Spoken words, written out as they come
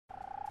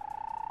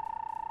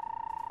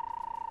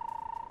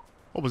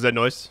What was that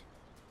noise?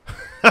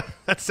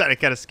 That sounded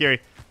kind of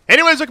scary.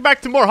 Anyways, welcome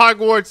back to more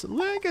Hogwarts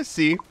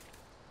Legacy.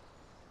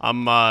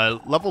 I'm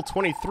level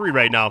 23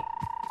 right now.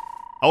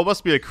 Oh, it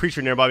must be a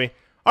creature nearby me.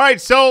 Alright,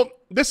 so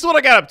this is what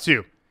I got up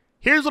to.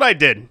 Here's what I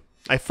did.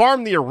 I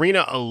farmed the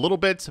arena a little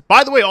bit.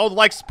 By the way, all the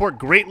like support,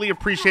 greatly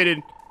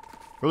appreciated.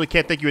 Really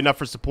can't thank you enough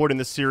for supporting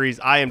this series.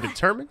 I am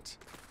determined.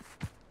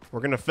 We're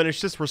going to finish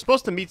this. We're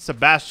supposed to meet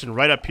Sebastian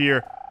right up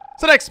here.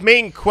 It's the next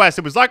main quest.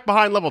 It was locked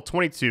behind level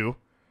 22.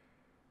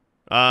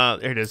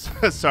 There it is.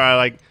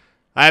 Sorry,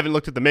 I haven't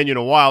looked at the menu in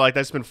a while. I've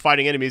just been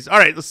fighting enemies.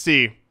 Alright, let's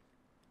see.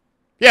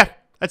 Yeah,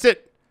 that's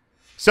it.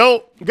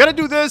 So, I'm going to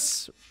do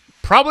this.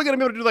 Probably going to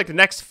be able to do like the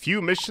next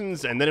few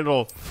missions and then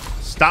it'll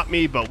stop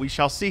me, but we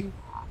shall see.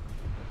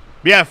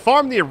 But yeah,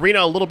 farm the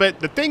arena a little bit.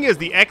 The thing is,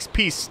 the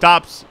XP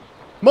stops.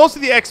 Most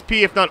of the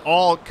XP, if not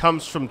all,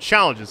 comes from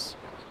challenges.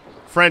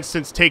 For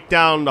instance, take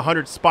down the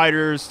 100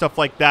 spiders, stuff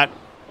like that.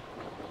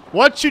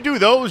 Once you do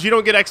those, you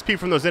don't get XP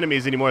from those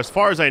enemies anymore, as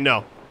far as I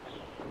know.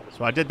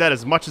 So I did that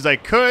as much as I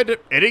could. It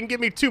didn't give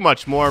me too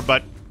much more,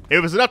 but it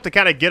was enough to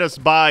kind of get us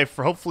by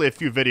for hopefully a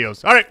few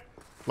videos. All right.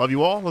 Love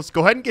you all. Let's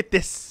go ahead and get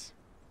this.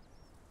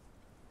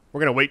 We're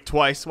going to wait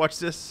twice. Watch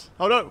this.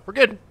 Oh, no. We're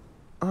good.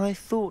 I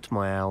thought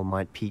my owl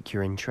might pique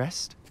your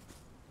interest.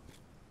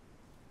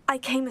 I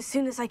came as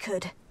soon as I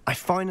could. I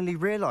finally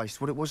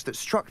realized what it was that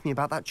struck me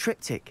about that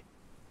triptych.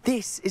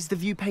 This is the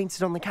view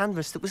painted on the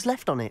canvas that was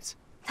left on it.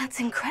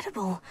 That's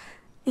incredible.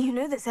 You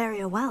know this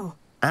area well.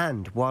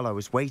 And while I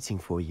was waiting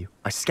for you,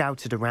 I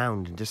scouted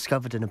around and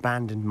discovered an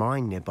abandoned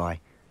mine nearby,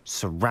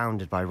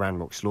 surrounded by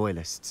Ranrock's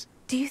loyalists.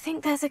 Do you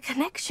think there's a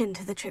connection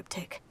to the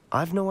triptych?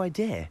 I've no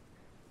idea,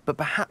 but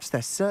perhaps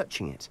they're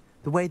searching it,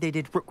 the way they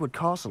did Rookwood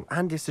Castle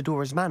and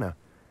Isidora's Manor.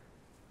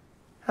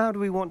 How do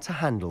we want to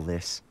handle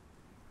this?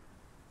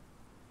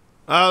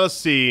 Let's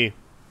see.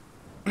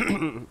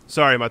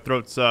 Sorry, my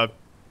throat's,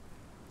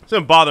 it's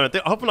been bothering.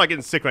 I hope I'm not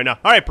getting sick right now.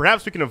 Alright,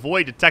 perhaps we can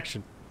avoid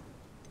detection.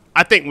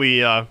 I think we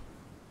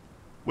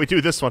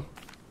do this one.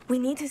 We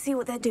need to see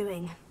what they're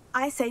doing.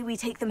 I say we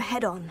take them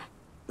head on.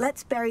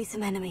 Let's bury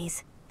some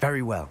enemies.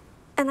 Very well.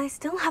 And I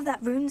still have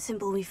that rune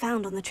symbol we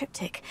found on the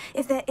triptych.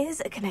 If there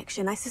is a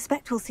connection, I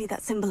suspect we'll see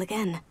that symbol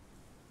again.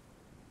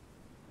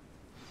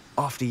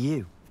 After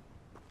you.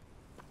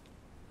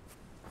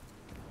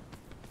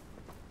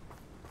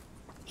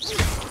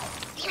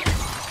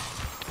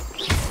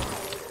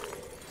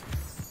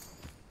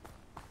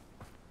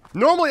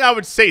 Normally, I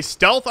would say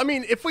stealth. I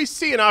mean, if we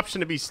see an option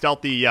to be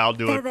stealthy, yeah, I'll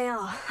do There it. they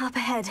are, up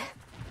ahead.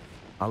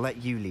 I'll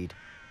let you lead.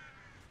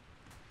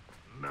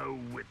 No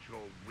witch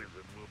or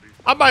wizard will be...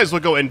 I might as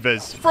well go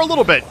invis for a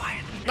little bit.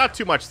 Not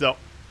too much, though.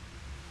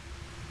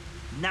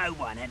 No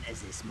one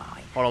enters this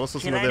mine. Hold on, let's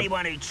listen Kill to them.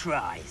 anyone who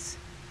tries.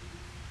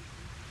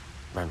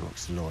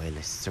 Ranrock's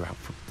loyalists are out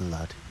for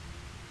blood.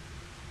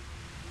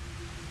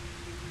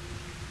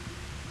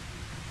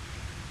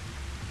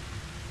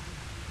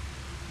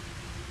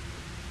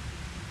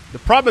 The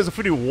problem is if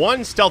we do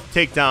one stealth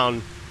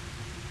takedown,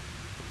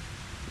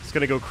 it's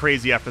going to go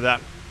crazy after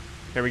that.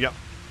 Here we go.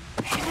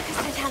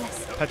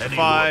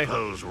 Petrify. Anyone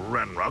oppose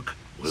Ranrock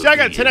will See, I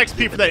got be 10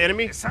 XP for that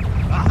enemy.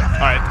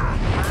 Alright.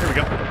 Here we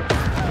go.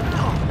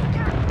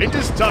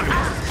 Indestructible.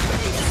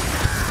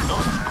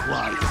 Not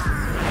quite.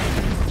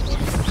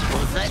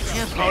 Was that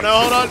your Oh no,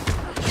 hold on.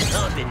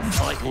 I've been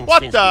fighting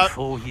What since the?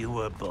 before you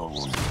were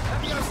born.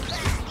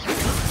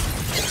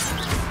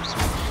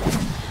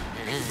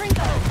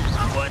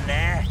 One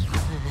there.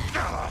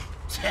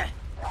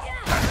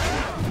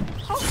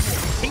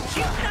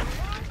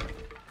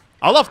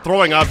 I love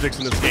throwing objects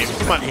in this game.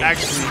 It's my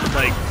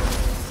actually,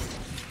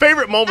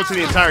 favorite moments in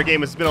the entire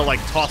game has been to,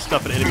 toss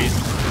stuff at enemies.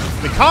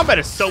 The combat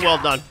is so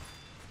well done.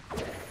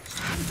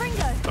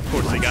 Of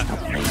course they got.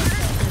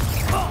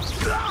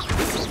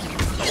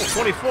 Level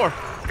 24.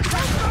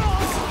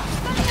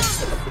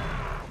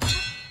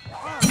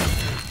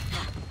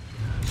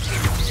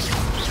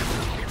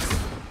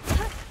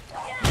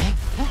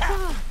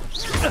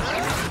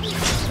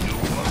 You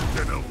won't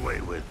get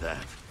away with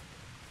that.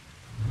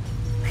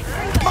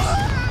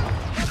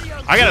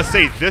 I gotta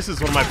say, this is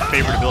one of my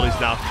favorite abilities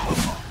now.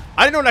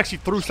 I didn't know it actually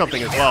threw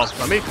something as well,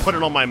 so I may put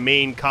it on my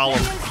main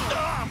column.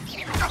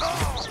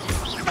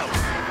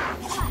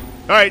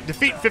 Alright,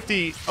 defeat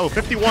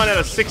 51 out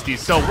of 60,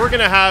 so we're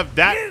gonna have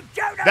that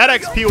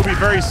XP will be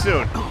very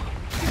soon.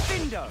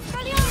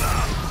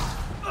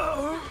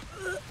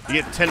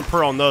 You get 10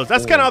 per on those.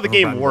 That's kind of how the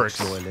game works.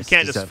 You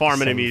can't just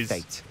farm enemies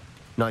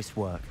Nice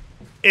work.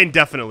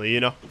 indefinitely, you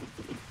know?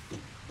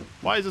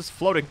 Why is this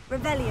floating?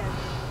 Revelio.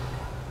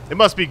 It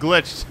must be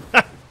glitched.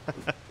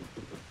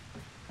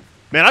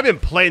 Man, I've been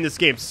playing this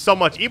game so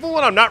much. Even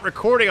when I'm not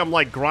recording, I'm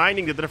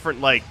grinding the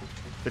different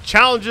the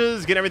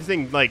challenges, get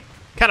everything kind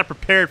of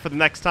prepared for the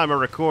next time I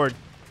record.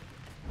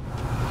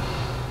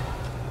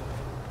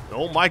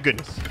 Oh my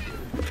goodness.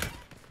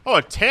 Oh,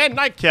 a tan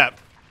nightcap.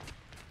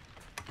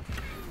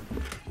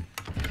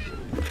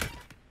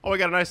 Oh, we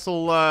got a nice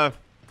little I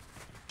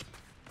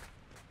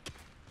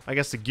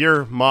guess a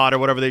gear mod or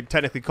whatever they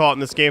technically call it in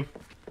this game.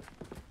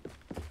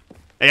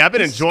 Hey, I've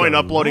been This is enjoying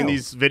going uploading well.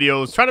 these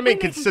videos, trying to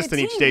make We're making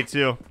consistent good each day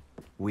team. too.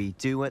 We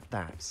do at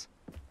that.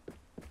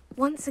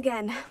 Once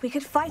again, we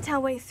could fight our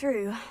way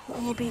through,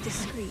 or be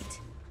discreet.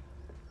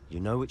 You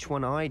know which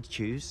one I'd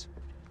choose?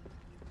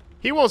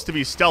 He wants to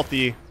be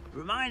stealthy.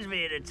 Reminds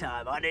me of the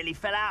time I nearly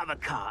fell out of a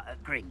cart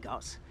at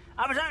Gringotts.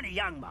 I was only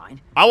young, mind.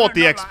 I want Not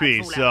the like XP,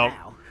 I fall so- out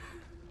now.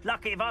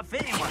 Lucky if I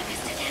fit in one.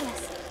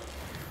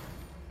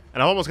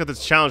 And I almost got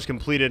this challenge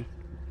completed.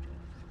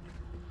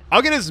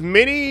 I'll get as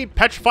many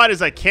petrified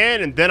as I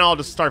can, and then I'll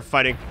just start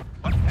fighting.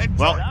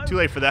 Well, too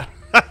late for that.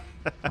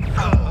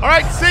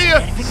 Alright, see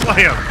ya!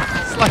 Slam!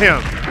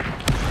 Slam!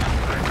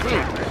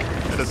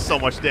 That does so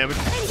much damage.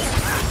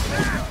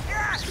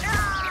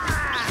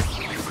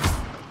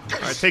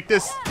 Alright, take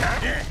this.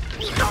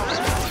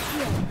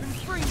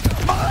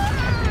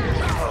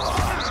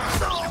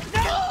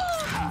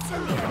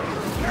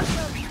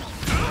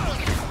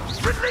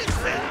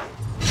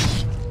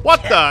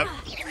 What the?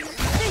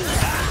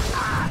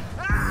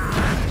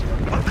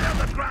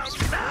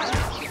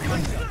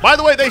 By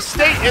the way, they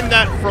stay in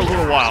that for a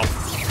little while.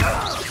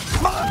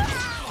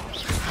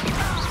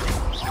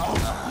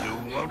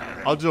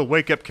 I'll do a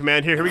wake-up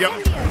command here. Here we go.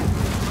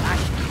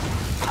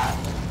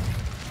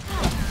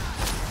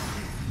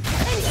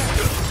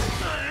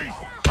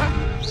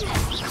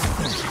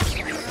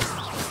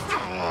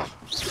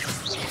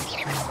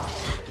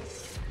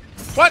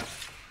 What?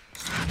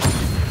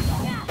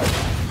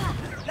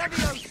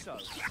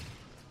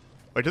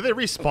 Wait, did they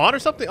respawn or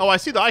something? Oh, I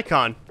see the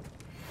icon.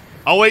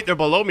 Oh, wait, they're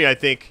below me, I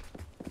think.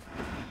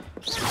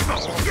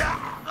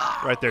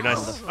 Right there, nice.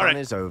 All Fun right.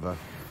 is over.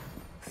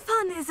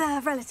 Fun is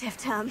a relative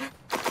term.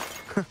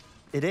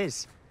 It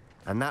is.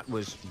 And that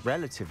was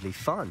relatively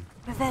fun.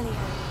 Revelio.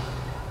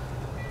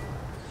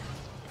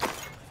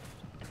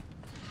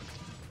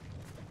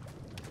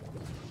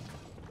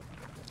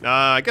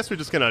 I guess we're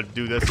just gonna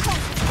do this.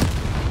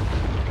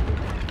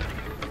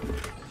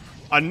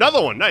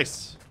 Another one,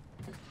 nice.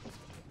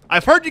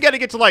 I've heard you gotta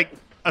get to like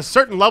a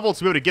certain level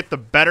to be able to get the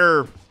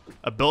better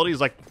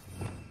abilities, like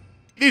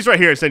these right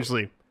here,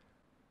 essentially.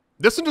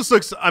 This one just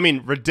looks, I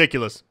mean,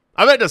 ridiculous.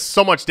 I bet it does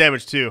so much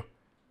damage too.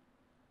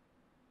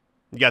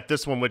 You got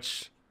this one,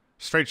 which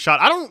straight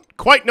shot. I don't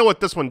quite know what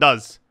this one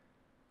does.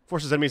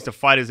 Forces enemies to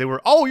fight as they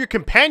were. Oh, your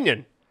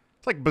companion.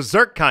 It's like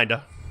Berserk,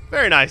 kinda.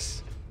 Very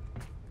nice.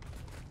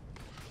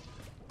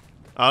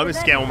 Let me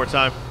scan one more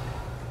time.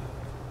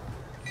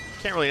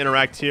 Can't really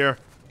interact here.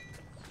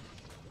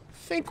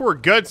 Think we're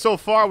good so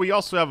far. We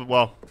also have,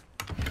 well,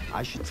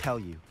 I should tell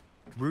you.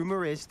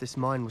 Rumor is this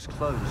mine was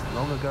closed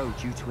long ago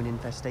due to an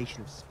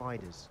infestation of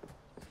spiders.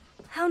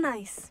 How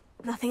nice.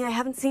 Nothing I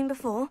haven't seen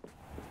before.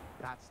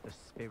 That's the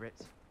spirit.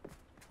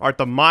 are at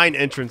the mine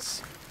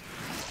entrance.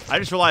 I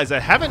just realized I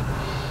haven't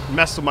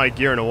messed with my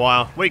gear in a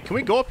while. Wait, can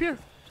we go up here?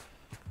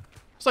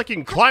 Looks like you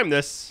can climb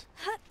this.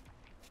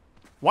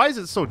 Why is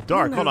it so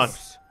dark? Hold on.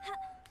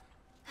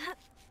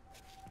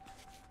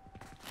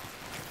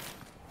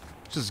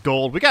 This is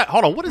gold. We got,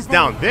 hold on, what is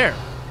down there?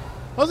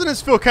 Doesn't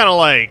this feel kind of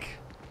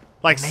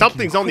like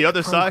something's on the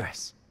other side?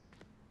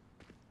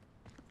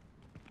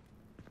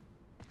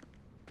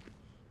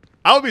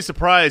 I would be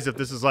surprised if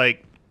this is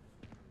like,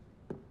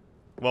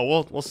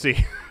 well, we'll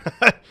see.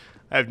 I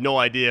have no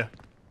idea.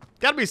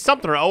 Gotta be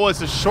something, or oh,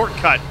 it's a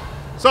shortcut.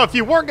 So if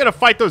you weren't gonna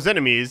fight those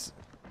enemies,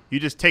 you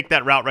just take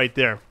that route right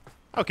there.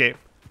 Okay.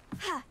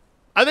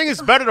 I think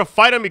it's better to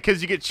fight them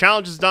because you get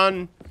challenges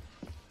done.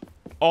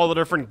 All the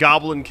different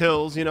goblin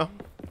kills, you know.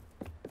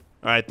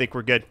 Alright, I think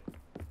we're good.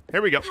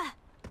 Here we go.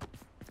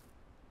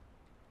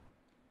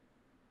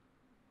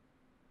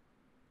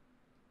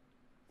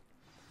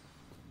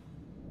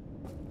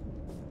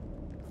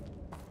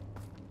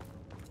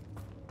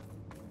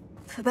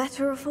 For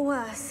better or for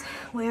worse,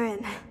 we're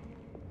in.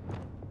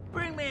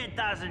 Bring me a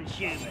dozen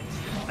humans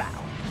to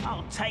battle.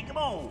 I'll take them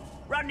all.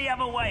 Run the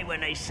other way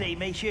when they see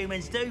me,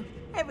 humans do.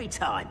 Every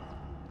time.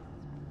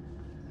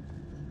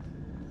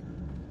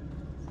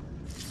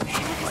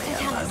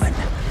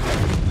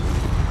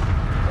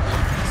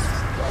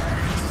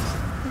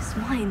 This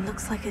mine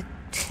looks like a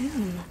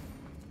tomb.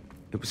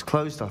 It was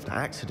closed after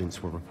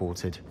accidents were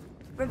reported.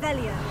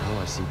 Revelio. Oh,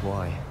 I see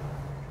why.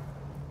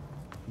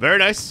 Very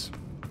nice.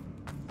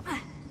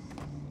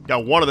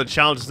 Got one of the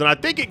challenges, and I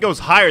think it goes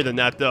higher than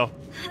that, though.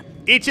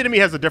 Each enemy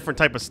has a different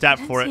type of stat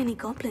I for don't see it. any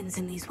goblins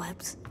in these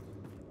webs.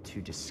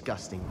 Too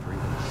disgusting for even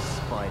a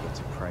spider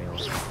to prey on.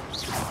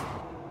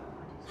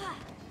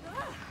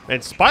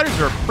 And spiders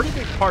are a pretty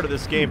big part of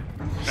this game.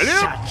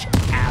 Hello? Such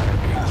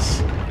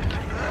arrogance.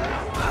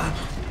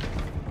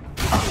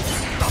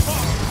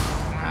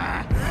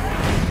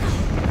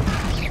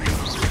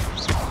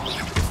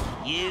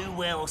 You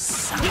will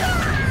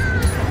suffer.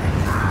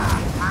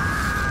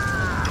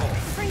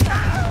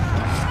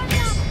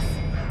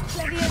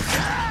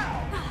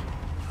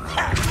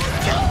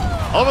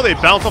 I love how they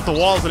bounce off the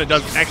walls and it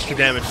does extra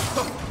damage.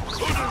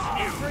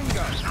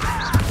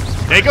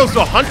 Yeah, it goes to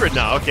 100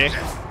 now, okay.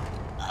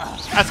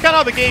 That's kind of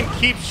how the game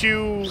keeps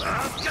you...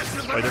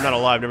 Wait, they're not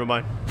alive, never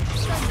mind.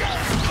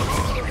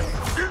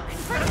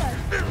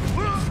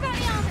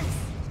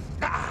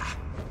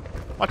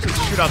 Watch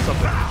this shoot out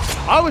something.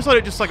 I always thought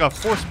it just like a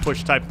force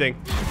push type thing.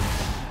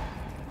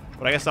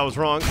 But I guess I was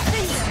wrong.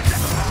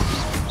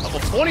 Level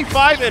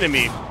 25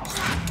 enemy.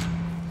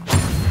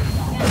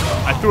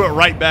 I threw it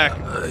right back.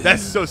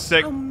 That's so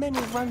sick. How many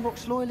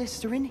Ranrock's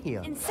loyalists are in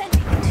here? Too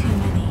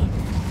many.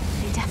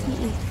 They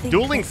definitely think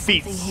Dueling there's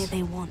something feats. here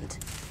they want.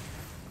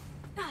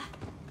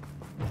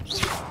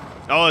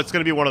 Oh, it's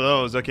gonna be one of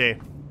those. Okay.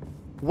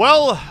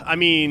 Well, I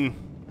mean,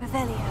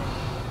 Revelio.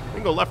 we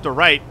can go left or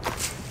right.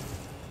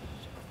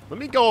 Let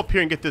me go up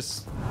here and get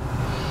this.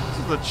 This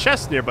is the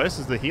chest nearby. This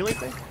is the healing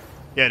thing?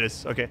 Yeah, it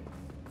is. Okay.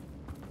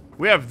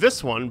 We have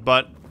this one,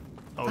 but...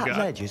 Oh, That God.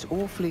 ledge is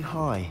awfully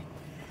high.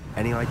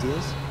 Any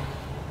ideas?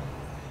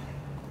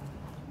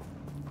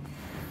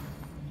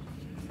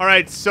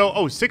 Alright, so...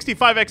 Oh,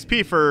 65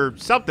 XP for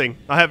something.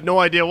 I have no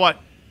idea what.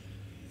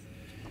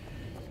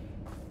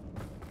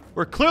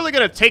 We're clearly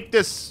going to take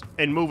this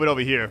and move it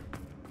over here.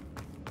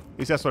 At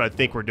least that's what I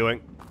think we're doing.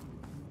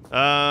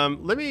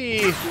 Let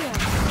me...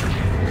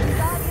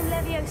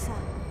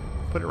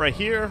 Put it right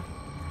here.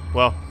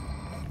 Well,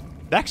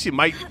 that actually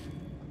might...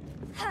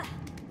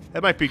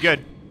 That might be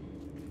good.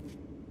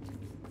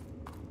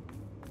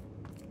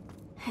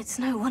 It's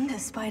no wonder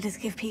spiders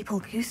give people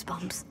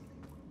goosebumps.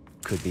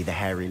 Could be the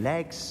hairy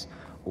legs,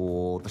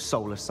 or the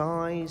soulless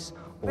eyes,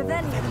 or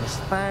Revelio. venomous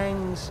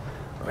fangs,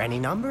 or any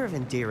number of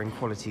endearing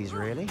qualities,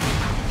 really.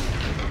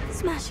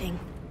 Smashing.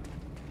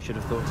 Should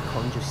have thought to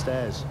conjure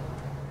stairs.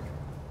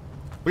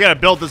 We gotta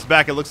build this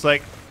back, it looks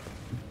like.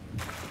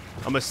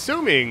 I'm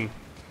assuming...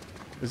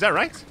 Is that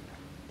right?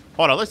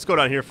 Hold on, let's go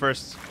down here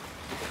first.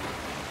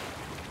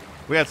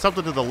 We had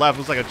something to the left.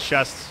 Looks like a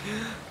chest.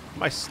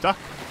 Am I stuck?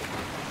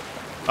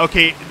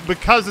 Okay,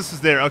 because this is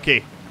there.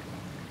 Okay.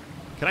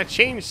 Can I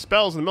change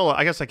spells in the middle?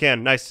 I guess I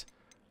can. Nice.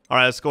 All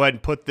right, let's go ahead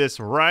and put this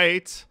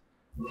right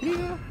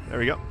here. There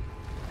we go.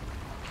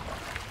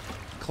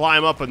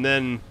 Climb up and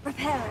then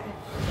Repair.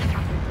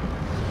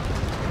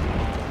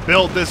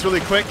 build this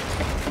really quick.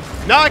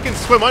 Now I can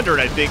swim under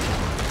it, I think.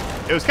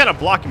 It was kind of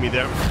blocking me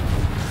there.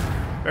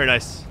 Very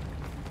nice.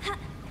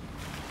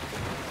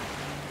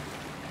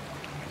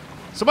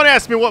 Somebody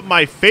asked me what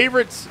my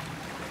favorite,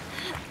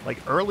 like,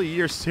 early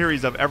year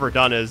series I've ever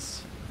done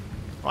is.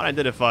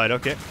 Unidentified,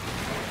 okay.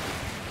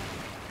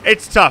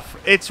 It's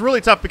tough. It's really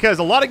tough because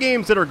a lot of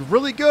games that are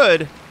really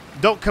good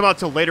don't come out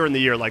till later in the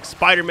year, like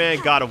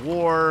Spider-Man, God of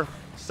War,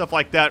 stuff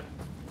like that.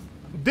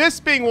 This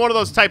being one of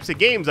those types of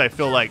games, I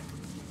feel like.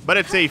 But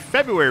it's a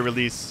February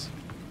release.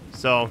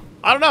 So,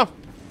 I don't know.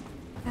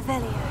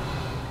 Revelio.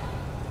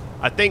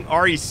 I think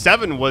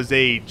RE7 was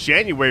a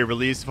January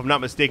release, if I'm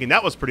not mistaken.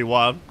 That was pretty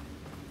wild.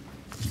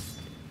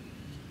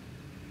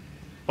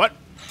 What?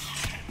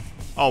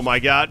 Oh my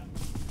god.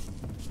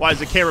 Why is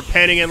the camera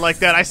panning in like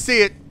that? I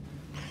see it.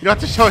 You don't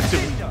have to show it to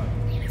me.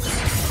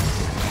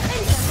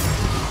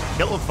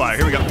 Kill with fire.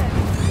 Here we go.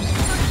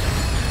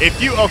 If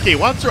you... Okay,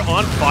 once they're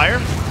on fire,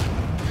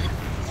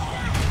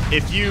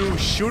 if you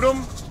shoot them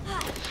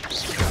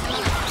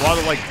while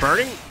they're, like,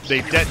 burning, they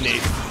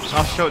detonate.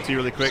 I'll show it to you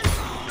really quick.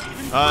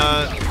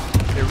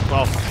 Here,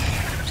 well,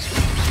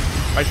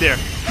 right there.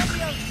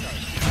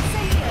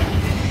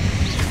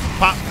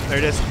 Pop. There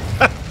it is.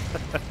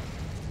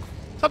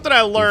 Something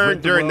I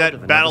learned during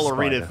that battle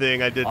arena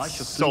thing. I did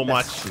so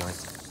much.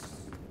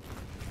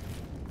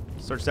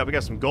 Search that. We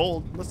got some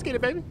gold. Let's get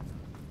it, baby.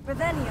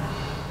 Revelio.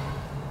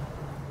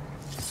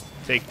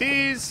 Take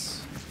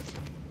these.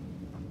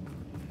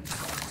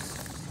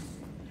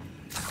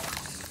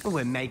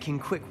 We're making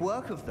quick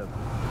work of them.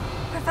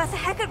 Professor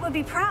Hecat would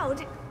be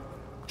proud.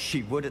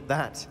 She would at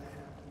that.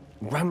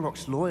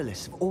 Ranrock's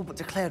loyalists have all but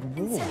declared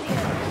war.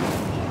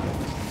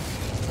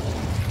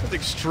 That's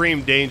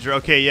extreme danger.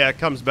 Okay, yeah, it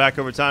comes back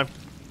over time.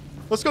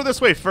 Let's go this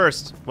way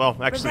first. Well,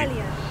 actually,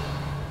 Revelio.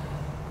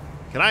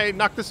 can I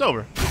knock this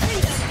over?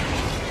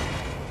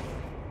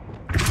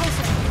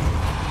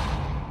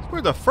 It's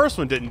weird the first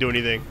one didn't do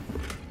anything.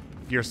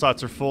 Gear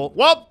slots are full.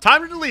 Well,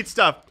 time to delete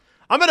stuff.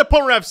 I'm at a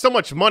point where I have so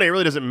much money, it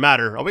really doesn't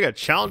matter. Oh, we got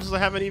challenges I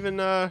haven't even,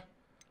 for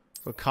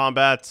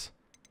combat.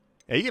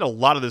 Yeah, you get a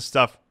lot of this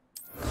stuff.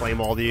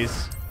 Claim all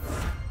these.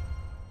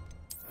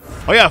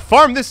 Oh yeah,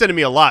 farm this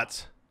enemy a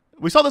lot.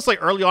 We saw this like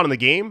early on in the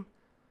game.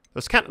 It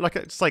was kind of like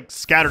it's like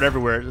scattered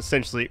everywhere,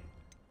 essentially.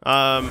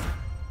 Collect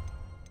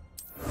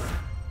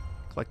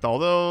all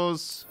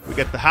those. We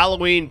get the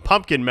Halloween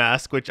pumpkin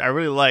mask, which I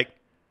really like.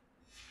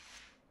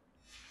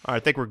 All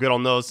right, I think we're good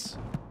on those.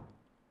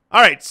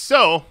 All right,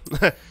 so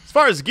as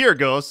far as gear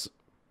goes,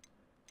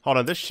 hold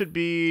on. This should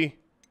be.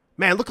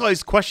 Man, look at all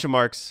these question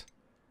marks.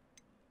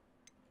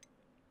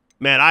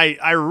 Man,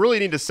 I really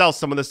need to sell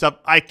some of this stuff.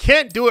 I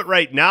can't do it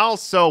right now,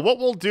 so what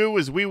we'll do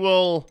is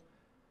we'll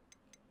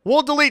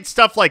delete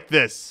stuff like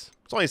this.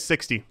 It's only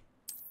 60.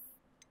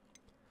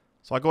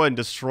 So I'll go ahead and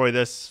destroy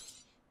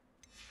this.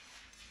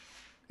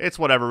 It's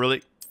whatever,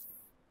 really.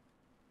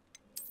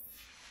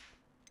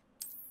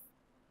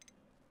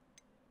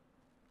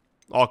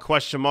 All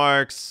question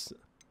marks.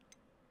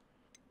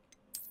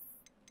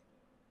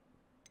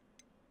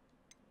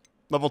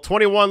 Level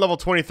 21, level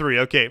 23.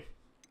 Okay.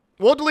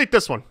 We'll delete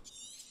this one.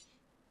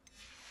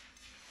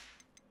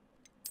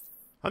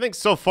 I think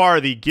so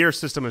far the gear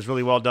system is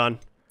really well done.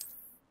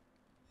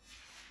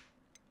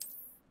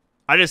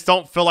 I just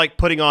don't feel like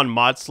putting on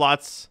mod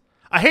slots.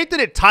 I hate that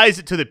it ties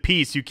it to the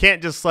piece. You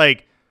can't just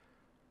like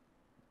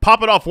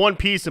pop it off one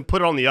piece and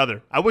put it on the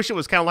other. I wish it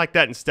was kind of like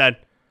that instead.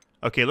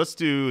 Okay, let's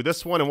do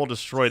this one and we'll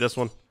destroy this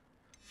one.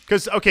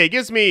 Because, okay, it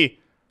gives me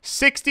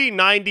 60,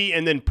 90,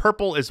 and then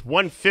purple is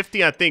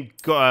 150. I think,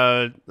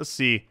 let's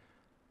see,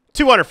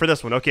 200 for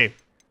this one. Okay,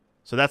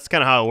 so that's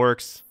kind of how it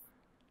works.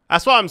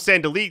 That's why I'm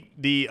saying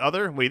delete the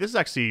other. Wait, this is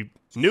actually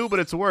new, but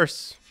it's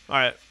worse. All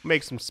right,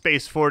 make some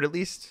space for it at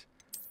least.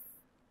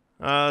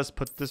 Let's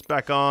put this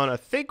back on. I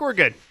think we're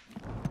good.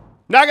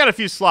 Now I got a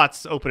few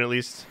slots open at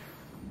least.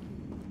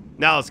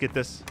 Now let's get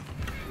this.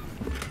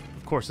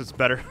 Of course, it's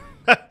better.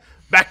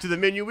 Back to the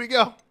menu we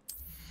go.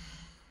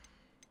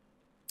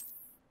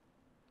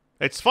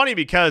 It's funny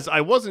because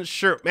I wasn't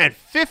sure. Man,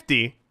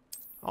 50?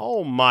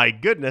 Oh my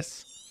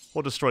goodness.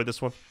 We'll destroy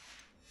this one.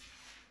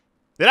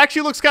 It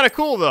actually looks kind of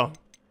cool though.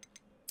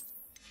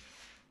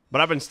 But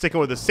I've been sticking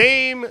with the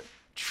same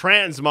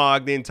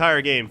transmog the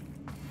entire game.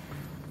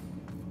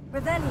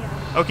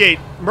 Revelio. Okay,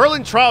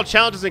 Merlin trial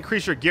challenges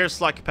increase your gear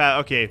slot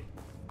capacity. Okay.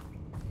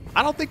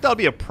 I don't think that'll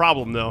be a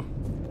problem though.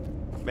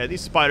 Man,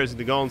 these spiders need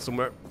to go on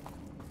somewhere.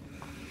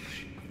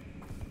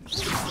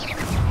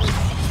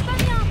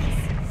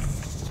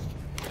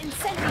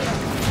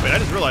 Wait, I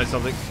just realized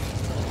something.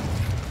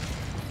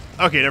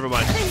 Okay, never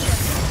mind.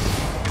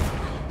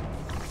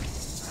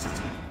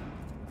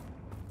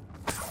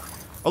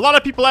 A lot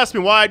of people ask me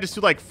why I just do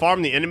like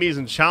farm the enemies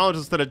and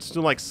challenges instead of just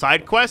doing like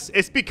side quests.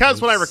 It's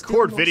because when I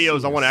record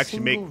videos, I want to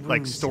actually make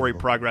like story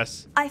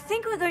progress. I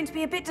think we're going to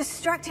be a bit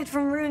distracted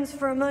from runes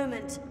for a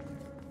moment.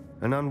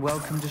 An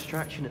unwelcome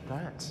distraction at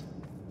that.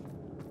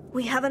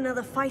 We have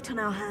another fight on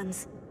our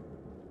hands.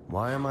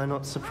 Why am I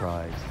not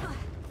surprised?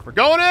 We're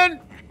going in!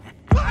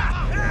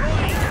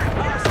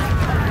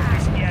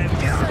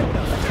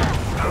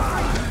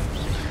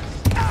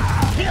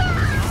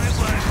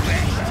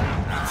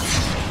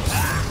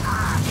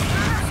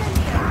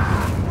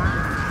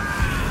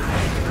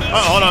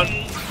 Oh, hold on.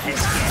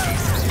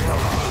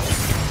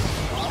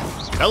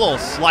 That little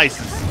slice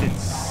is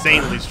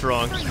insanely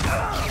strong. Who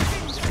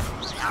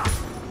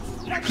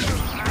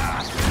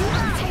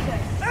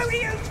do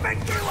you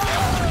think you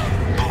are?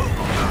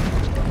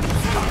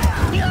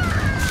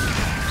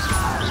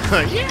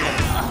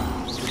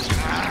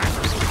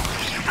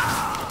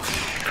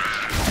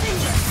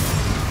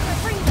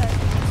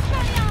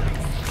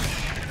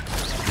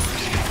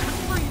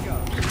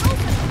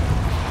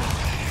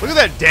 Look at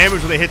that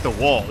damage when they hit the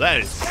wall. That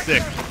is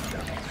sick.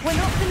 We're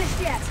not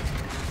finished yet.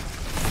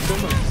 It's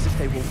almost as if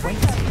they were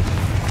waiting.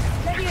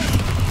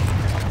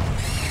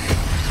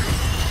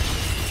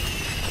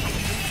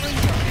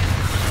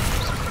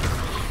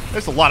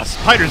 There's a lot of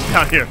spiders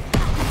down here.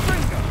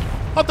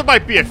 Thought there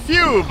might be a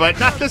few, but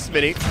not this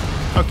many.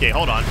 Okay,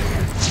 hold on.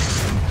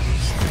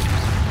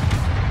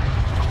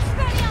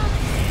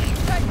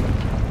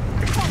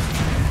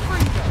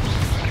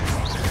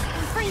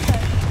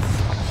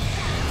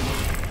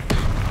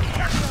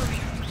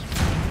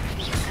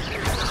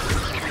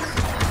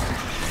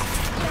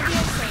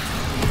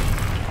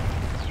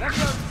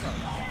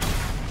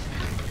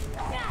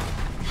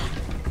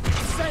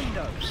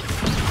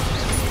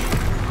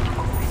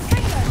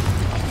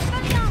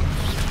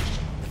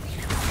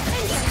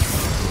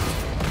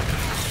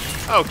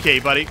 Okay,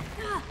 buddy.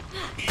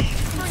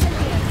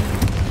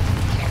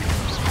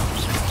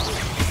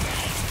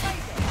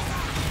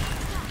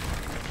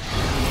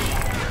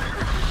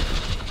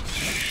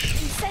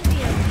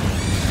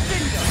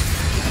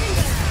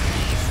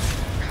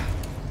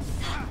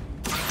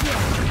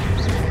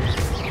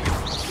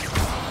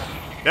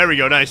 There we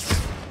go, nice.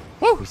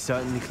 Woo! We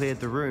certainly cleared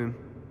the room.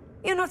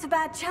 You're not a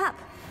bad chap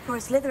for a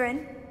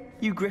Slytherin.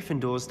 You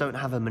Gryffindors don't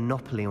have a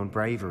monopoly on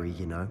bravery,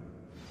 you know.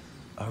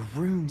 A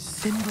rune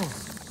symbol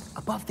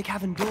above the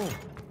cavern door.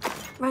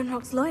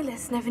 Ranrock's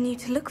loyalists never knew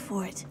to look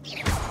for it.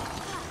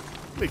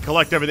 Let me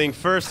collect everything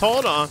first.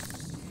 Hold on.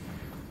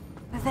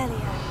 Revelio.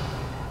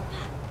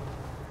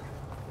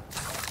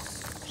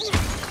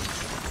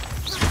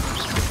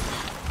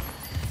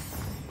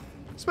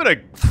 It's been a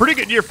pretty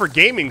good year for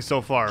gaming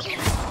so far.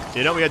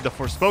 You know, we had the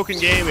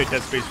Forspoken game, we had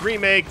Dead Space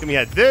Remake, then we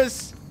had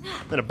this,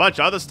 then a bunch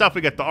of other stuff.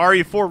 We got the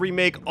RE4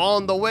 remake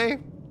on the way.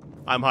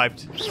 I'm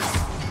hyped.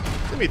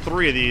 Give me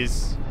 3 of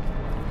these.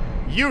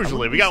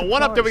 Usually. We got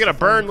one up there we gotta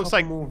burn. Looks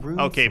like...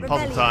 Okay,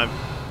 puzzle time.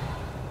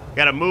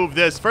 Gotta move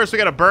this. First we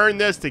gotta burn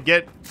this to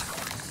get...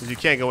 Because you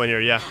can't go in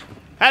here, yeah.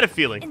 Had a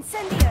feeling.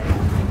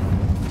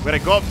 Incendio. We gotta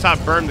go up top,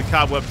 burn the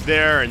cobwebs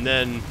there, and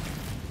then...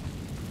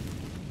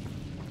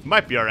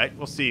 Might be alright.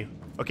 We'll see.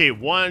 Okay,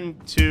 1,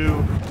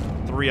 2,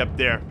 3 up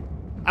there.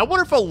 I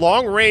wonder if a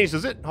long range...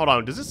 Does it... Hold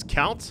on. Does this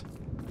count?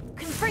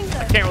 I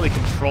can't really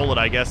control it,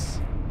 I guess.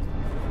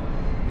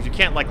 Because you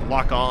can't, like,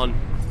 lock on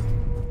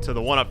to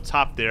the one up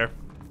top there.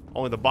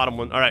 Only the bottom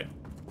one. All right.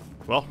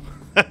 Well,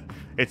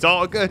 it's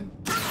all good.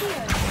 Do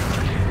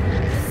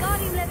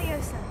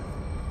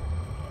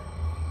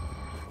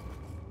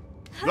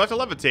you have to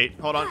levitate?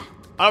 Hold on.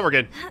 Oh, we're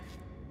good.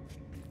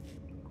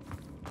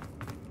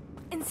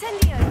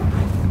 Incendio!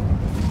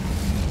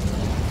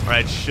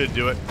 Alright, should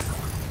do it.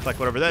 Like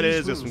whatever that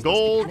is. There's some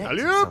gold.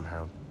 Alley-oop.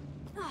 Somehow.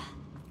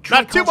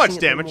 Not too much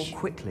Casting it more damage.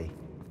 quickly.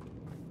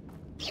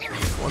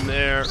 One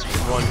there,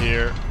 one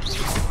here,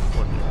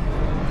 one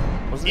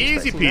here. Wasn't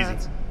Easy expecting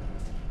peasy.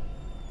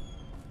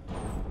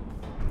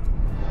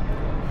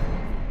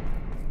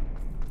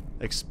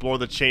 that. Explore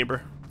the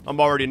chamber. I'm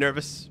already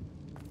nervous.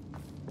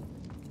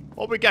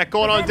 What we got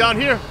going on down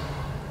here?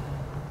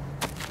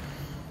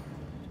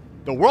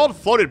 The world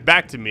floated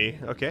back to me.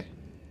 Okay.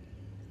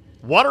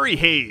 Watery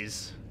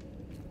haze.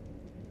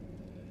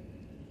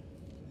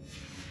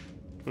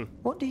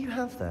 What do you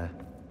have there?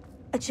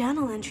 A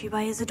journal entry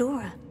by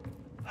Isadora.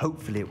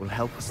 Hopefully it will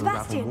help us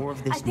unravel Sebastian, more of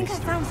I this think I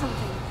mystery. found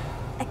something.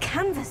 A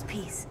canvas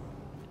piece.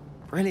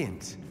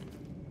 Brilliant.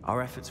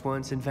 Our efforts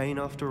weren't in vain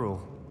after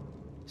all.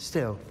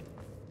 Still,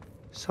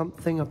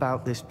 something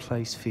about this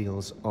place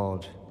feels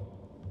odd.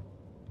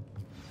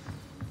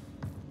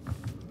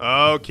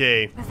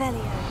 Okay.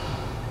 Revelio.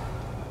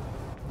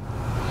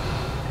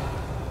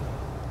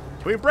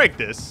 Can we break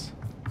this?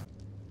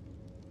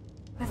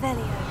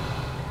 Revelio.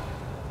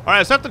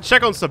 Alright, so I have to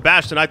check on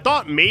Sebastian. I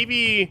thought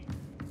maybe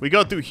we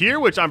go through here,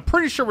 which I'm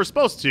pretty sure we're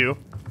supposed to.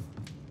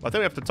 But I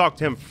think we have to talk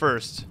to him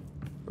first.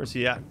 Where's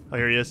he at? Oh,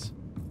 here he is.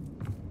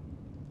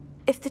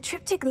 If the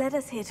triptych led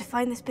us here to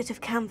find this bit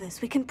of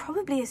canvas, we can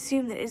probably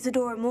assume that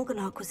Isadora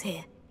Morganach was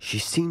here. She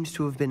seems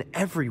to have been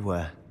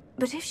everywhere.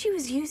 But if she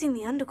was using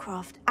the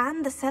Undercroft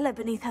and the cellar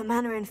beneath her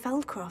manor in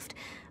Feldcroft,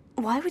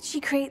 why would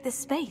she create this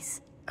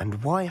space?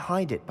 And why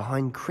hide it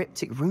behind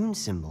cryptic rune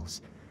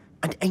symbols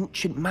and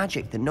ancient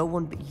magic that no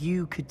one but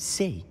you could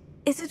see?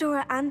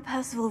 Isadora and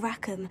Percival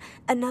Rackham,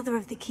 another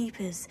of the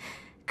keepers,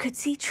 could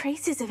see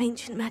traces of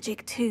ancient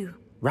magic too.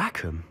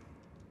 Rackham?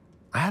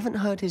 I haven't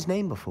heard his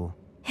name before.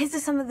 His are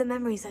some of the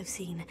memories I've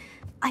seen.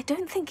 I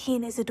don't think he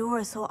and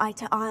Isadora saw eye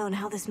to eye on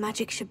how this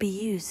magic should be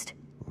used.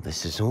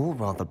 This is all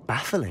rather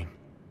baffling.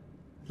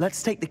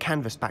 Let's take the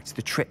canvas back to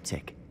the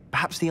triptych.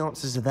 Perhaps the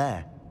answers are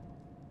there.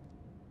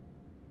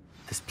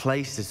 This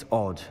place is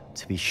odd,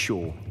 to be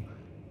sure,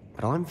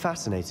 but I'm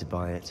fascinated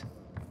by it.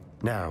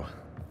 Now,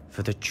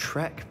 for the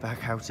trek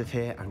back out of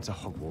here and to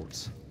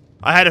Hogwarts.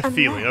 I had a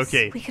feeling. Unless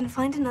Okay. we can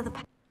find another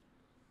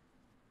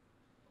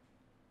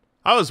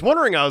I was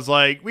wondering, I was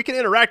like, we can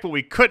interact, but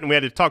we couldn't. We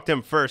had to talk to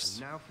him first.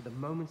 Now for the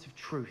moment of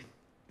truth.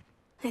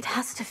 It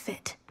has to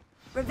fit.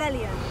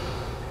 Revelio.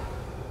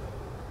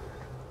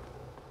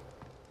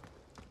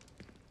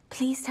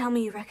 Please tell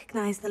me you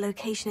recognize the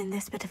location in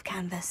this bit of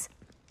canvas.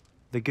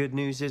 The good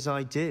news is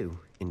I do,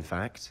 in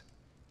fact.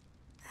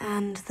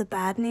 And the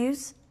bad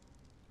news?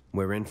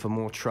 We're in for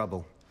more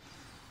trouble.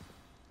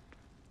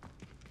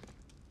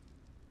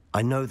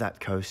 I know that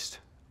coast.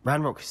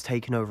 Ranrock has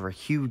taken over a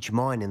huge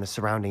mine in the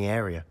surrounding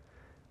area.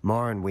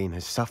 Mornweem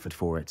has suffered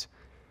for it.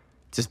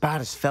 It's as bad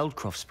as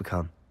Feldcroft's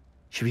become.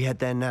 Should we head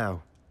there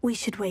now? We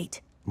should wait.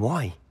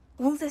 Why?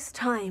 All this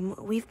time,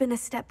 we've been a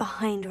step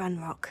behind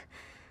Ranrock.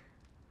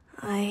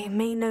 I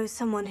may know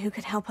someone who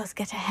could help us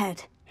get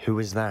ahead. Who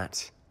is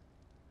that?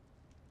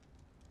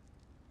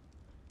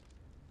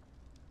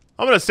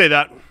 I'm gonna say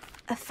that.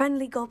 A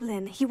friendly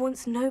goblin. He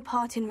wants no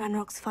part in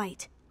Ranrock's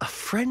fight. A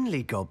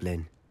friendly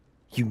goblin?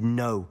 You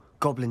know,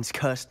 goblins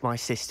cursed my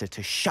sister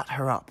to shut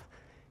her up.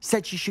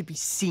 Said she should be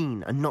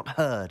seen and not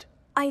heard.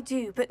 I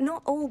do, but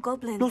not all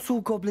goblins. Not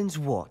all goblins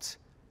what?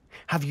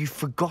 Have you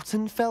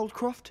forgotten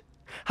Feldcroft?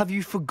 Have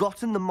you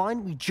forgotten the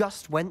mine we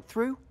just went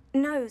through?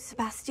 No,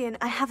 Sebastian,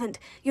 I haven't.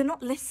 You're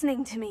not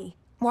listening to me.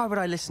 Why would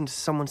I listen to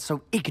someone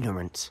so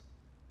ignorant?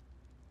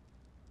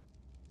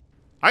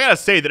 I gotta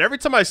say that every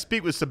time I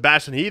speak with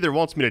Sebastian, he either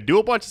wants me to do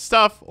a bunch of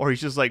stuff, or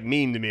he's just like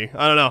mean to me.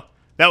 I don't know.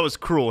 That was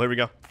cruel. Here we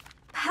go.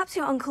 Perhaps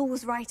your uncle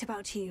was right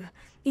about you.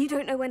 You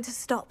don't know when to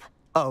stop.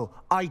 Oh,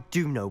 I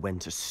do know when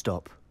to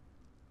stop.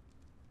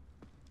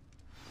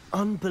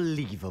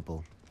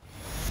 Unbelievable.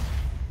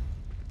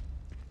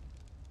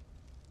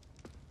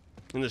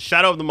 In the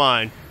shadow of the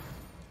mine.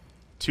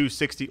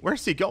 260.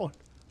 Where's he going?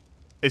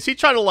 Is he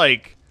trying to,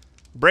 like,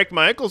 break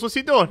my ankles? What's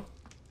he doing?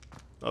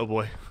 Oh,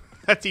 boy.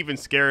 That's even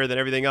scarier than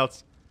everything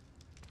else.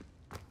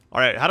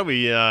 Alright, how do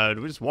we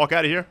just walk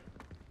out of here?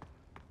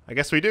 I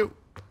guess we do.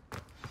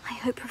 I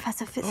hope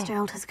Professor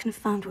Fitzgerald has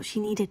confirmed what she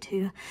needed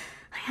to.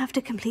 I have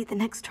to complete the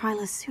next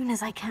trial as soon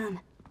as I can.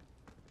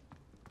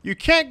 You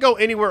can't go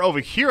anywhere over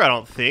here, I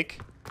don't think.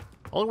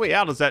 Only way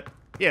out is that...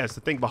 Yeah, it's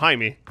the thing behind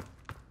me.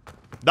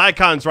 The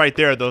icon's right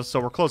there, though, so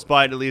we're close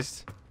by it at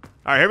least.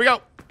 Alright, here we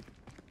go.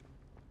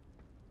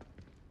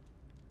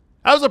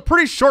 That was a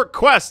pretty short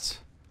quest.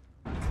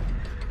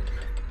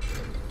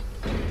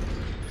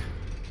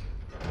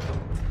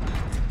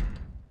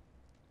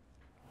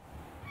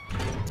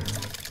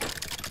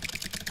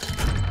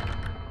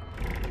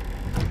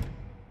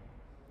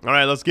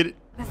 Alright, let's get it.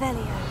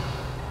 Revelio.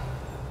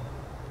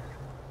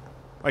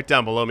 Right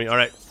down below me.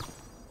 Alright.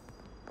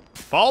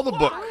 Follow the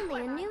book.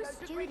 Only a new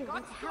student to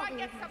help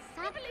me with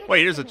his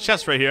Wait, there's a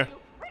chest right here.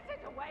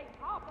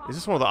 Is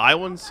this one of the eye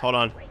ones? Hold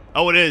on.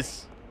 Oh, it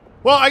is.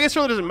 Well, I guess it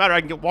really doesn't matter. I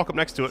can walk up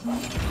next to it.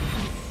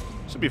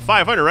 Should be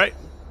 500, right?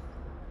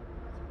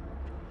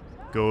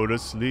 Go to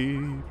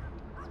sleep.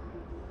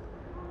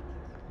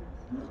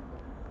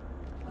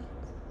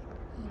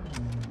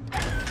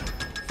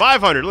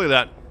 $500. Look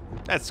at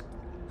that.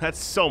 That's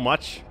so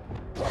much.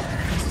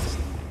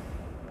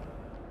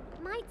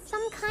 Might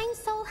some kind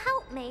soul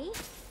help me?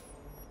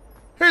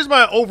 Here's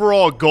my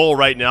overall goal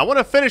right now. I want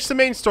to finish the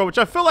main story, which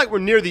I feel like we're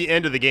near the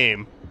end of the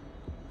game.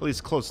 At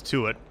least close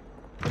to it.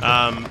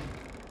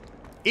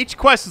 Each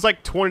quest is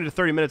like 20 to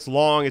 30 minutes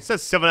long. It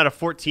says 7 out of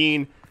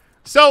 14.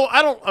 So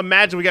I don't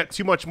imagine we got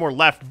too much more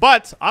left.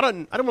 But I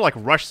don't want to like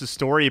rush the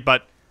story,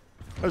 but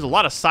there's a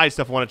lot of side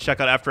stuff I want to check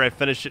out after I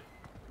finish it.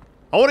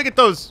 I want to get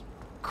those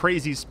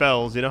crazy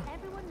spells, you know?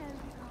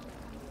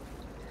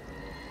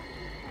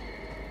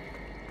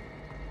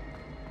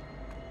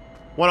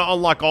 Want to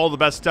unlock all the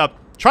best stuff.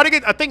 Try to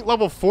get, I think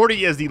level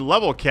 40 is the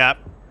level cap.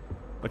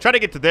 I'll try to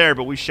get to there,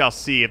 but we shall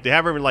see. If they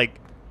have like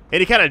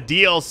any kind of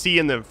DLC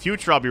in the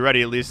future, I'll be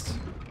ready at least.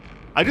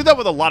 I do that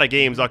with a lot of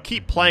games. I'll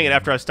keep playing it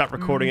after I stop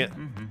recording it.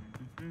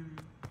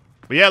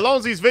 But yeah, as long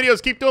as these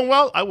videos keep doing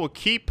well, I will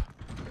keep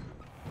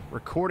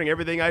recording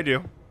everything I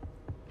do.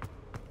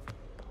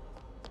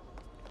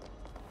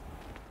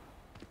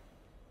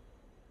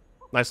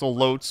 Nice little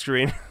load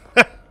screen.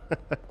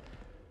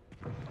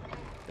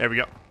 There we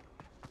go.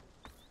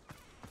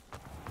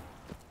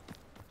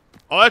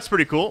 Oh, that's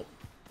pretty cool.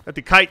 Got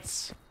the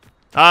kites.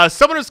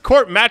 Summoner's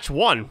Court Match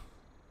 1.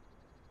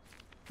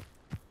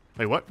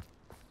 Wait, what?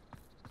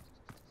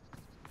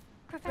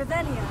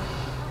 Revelio.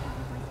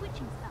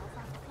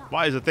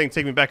 Why is the thing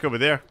taking me back over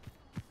there?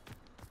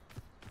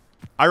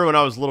 I remember when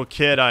I was a little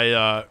kid,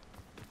 I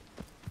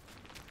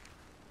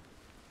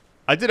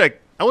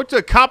went to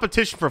a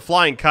competition for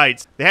flying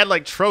kites. They had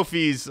like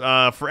trophies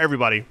for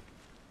everybody.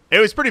 It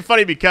was pretty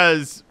funny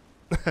because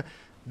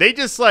they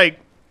just like,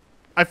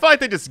 I felt like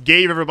they just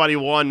gave everybody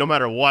one no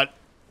matter what.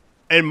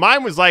 And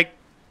mine was like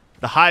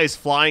the highest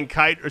flying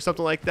kite or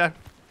something like that.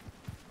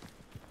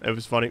 It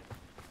was funny.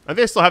 I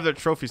think I still have that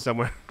trophy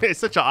somewhere. It's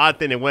such an odd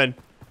thing to win.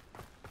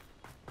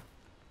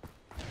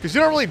 Because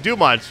you don't really do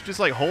much. Just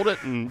like hold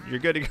it and you're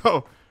good to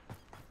go.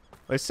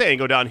 I was saying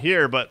go down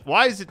here, but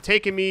why is it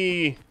taking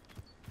me...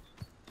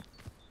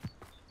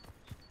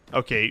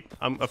 Okay,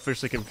 I'm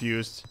officially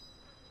confused.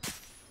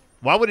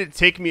 Why would it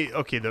take me...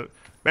 Okay, the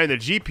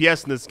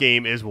GPS in this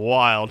game is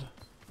wild.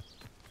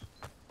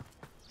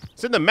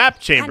 It's in the map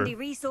chamber.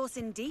 Resource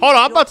indeed. Hold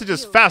on, I'm about to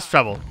just fast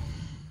travel.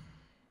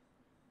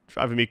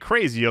 Driving me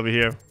crazy over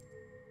here.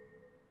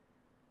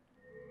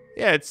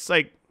 Yeah, it's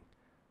like...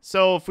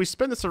 So, if we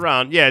spin this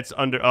around... Yeah, it's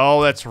under...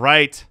 Oh, that's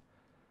right.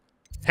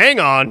 Hang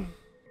on.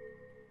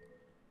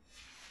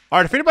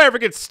 Alright, if anybody ever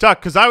gets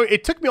stuck... Because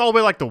it took me all the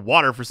way like the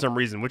water for some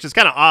reason. Which is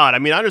kind of odd. I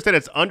mean, I understand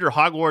it's under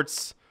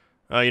Hogwarts...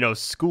 you know,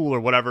 school or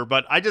whatever.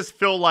 But I just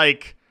feel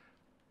like...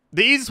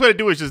 The easiest way to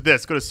do it is just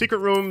this. Go to secret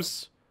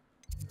rooms.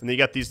 And then you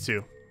got these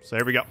two. So,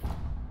 here we go.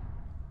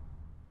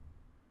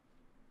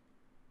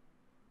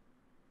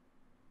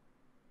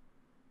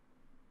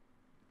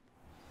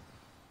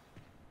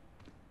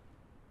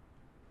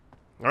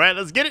 All right,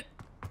 let's get it.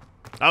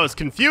 I was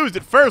confused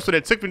at first when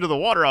it took me to the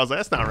water. I was like,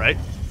 that's not right.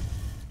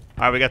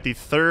 All right, we got the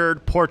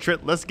third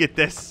portrait. Let's get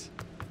this.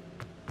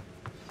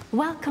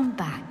 Welcome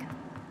back.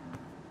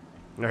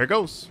 There it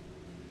goes.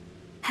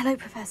 Hello,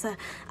 Professor.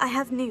 I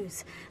have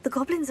news. The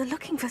goblins are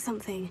looking for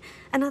something.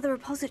 Another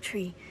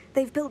repository.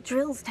 They've built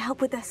drills to help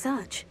with their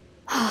search.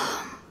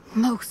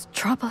 Most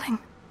troubling.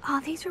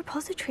 Are these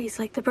repositories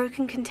like the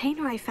broken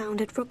container I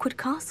found at Rookwood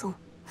Castle?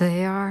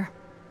 They are.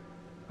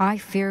 I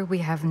fear we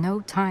have no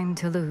time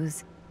to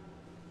lose.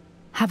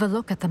 Have a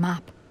look at the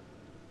map.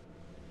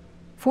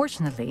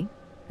 Fortunately,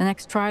 the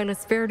next trial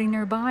is fairly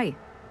nearby.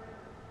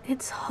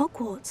 It's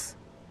Hogwarts.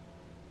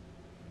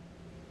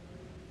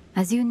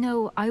 As you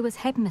know, I was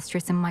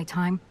headmistress in my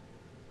time.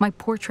 My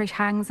portrait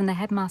hangs in the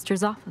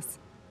headmaster's office.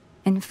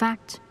 In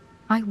fact,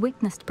 I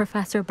witnessed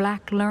Professor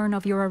Black learn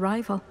of your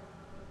arrival.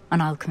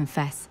 And I'll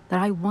confess that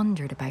I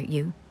wondered about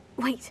you.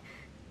 Wait,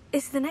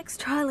 is the next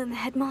trial in the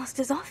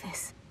headmaster's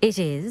office? It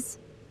is.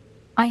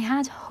 I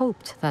had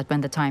hoped that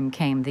when the time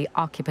came, the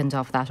occupant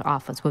of that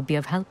office would be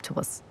of help to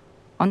us.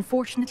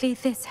 Unfortunately,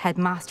 this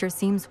headmaster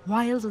seems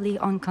wildly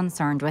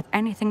unconcerned with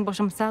anything but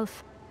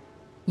himself.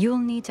 You'll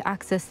need to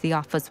access the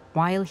office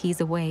while he's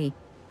away.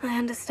 I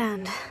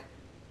understand.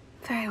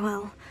 Very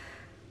well.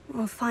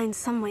 We'll find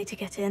some way to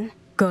get in.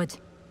 Good.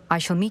 I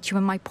shall meet you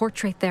in my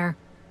portrait there.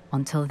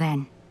 Until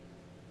then.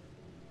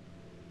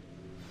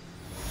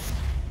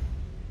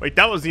 Wait,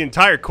 that was the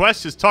entire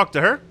quest? Just talk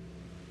to her?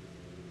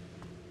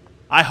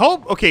 I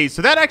hope... Okay,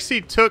 so that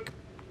actually took...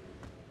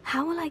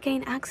 How will I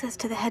gain access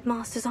to the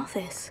headmaster's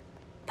office?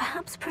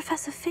 Perhaps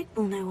Professor Fig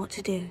will know what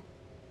to do.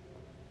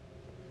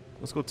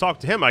 Let's go talk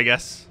to him, I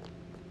guess.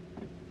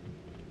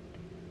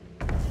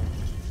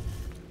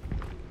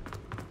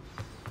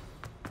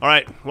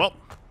 Alright, well...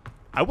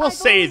 I will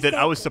say that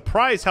I was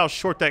surprised how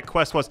short that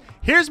quest was.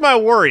 Here's my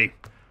worry.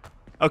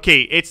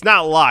 Okay, it's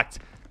not locked.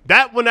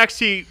 That one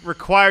actually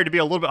required to be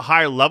a little bit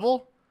higher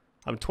level.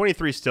 I'm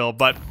 23 still,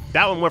 but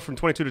that one went from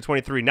 22 to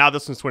 23. Now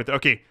this one's 23.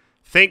 Okay,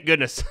 thank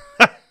goodness.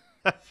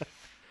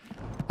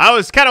 I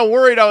was kind of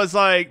worried. I was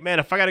like, man,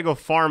 if I got to go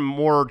farm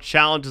more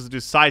challenges and do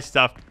side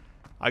stuff,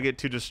 I get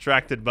too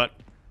distracted. But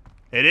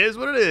it is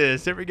what it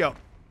is. Here we go.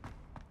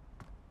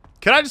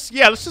 Can I just,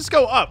 yeah, let's just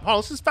go up. Oh,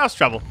 let's just fast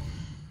travel.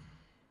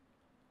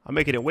 I'm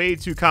making it way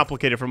too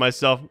complicated for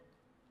myself.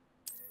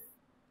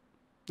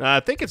 I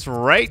think it's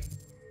right.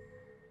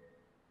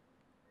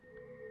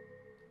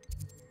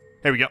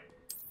 Here we go.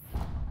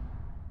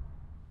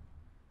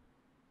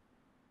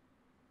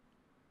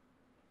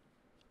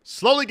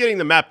 Slowly getting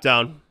the map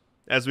down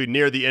as we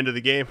near the end of the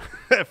game.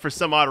 For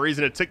some odd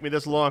reason, it took me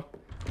this long.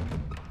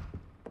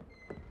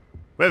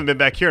 We haven't been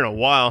back here in a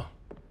while.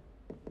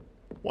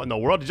 What in the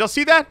world? Did y'all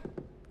see that?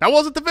 That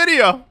wasn't the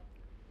video.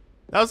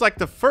 That was like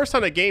the first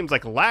time the game's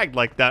like lagged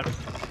like that.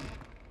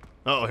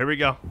 Uh oh, here we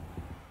go.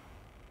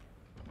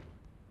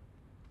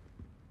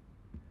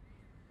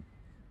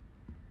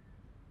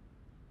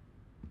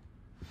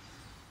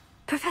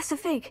 Professor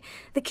Fig,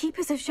 the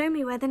Keepers have shown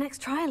me where the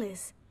next trial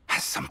is.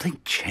 Has something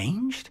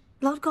changed?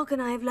 Lodgok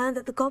and I have learned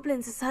that the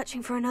goblins are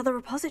searching for another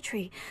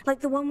repository,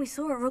 like the one we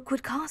saw at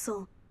Rookwood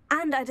Castle.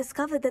 And I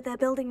discovered that they're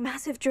building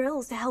massive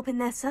drills to help in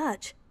their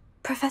search.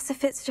 Professor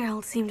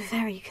Fitzgerald seemed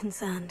very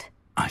concerned.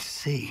 I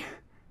see.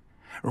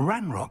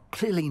 Ranrock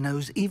clearly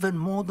knows even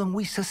more than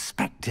we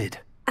suspected.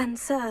 And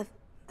sir,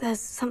 there's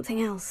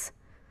something else.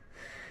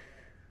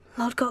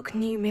 Lodgok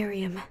knew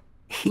Miriam.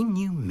 He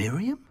knew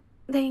Miriam?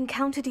 They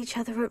encountered each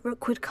other at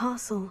Rookwood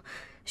Castle.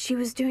 She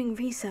was doing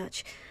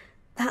research.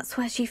 That's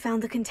where she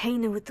found the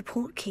container with the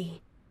port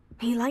key.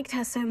 He liked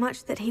her so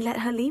much that he let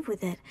her leave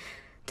with it,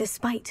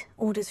 despite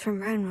orders from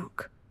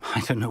Ranrock.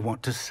 I don't know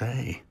what to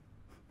say.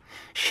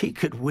 She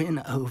could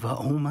win over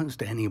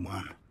almost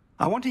anyone.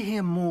 I want to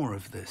hear more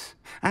of this.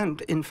 And,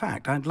 in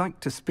fact, I'd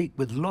like to speak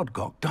with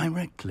Lodgok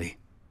directly.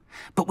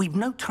 But we've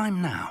no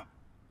time now.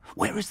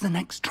 Where is the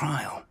next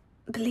trial?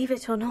 Believe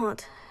it or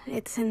not,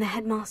 it's in the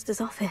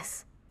headmaster's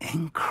office.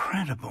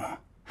 Incredible.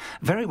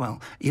 Very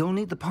well. You'll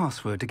need the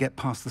password to get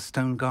past the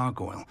stone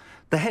gargoyle.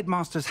 The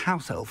headmaster's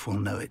house elf will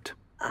know it.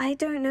 I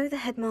don't know the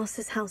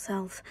headmaster's house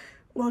elf.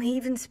 Will he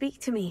even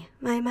speak to me?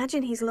 I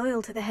imagine he's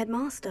loyal to the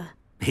headmaster.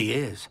 He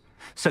is.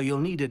 So you'll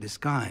need a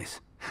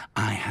disguise.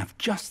 I have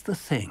just the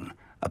thing.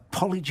 A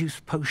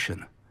polyjuice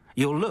potion.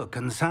 You'll look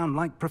and sound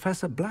like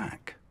Professor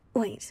Black.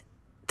 Wait.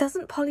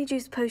 Doesn't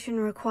polyjuice potion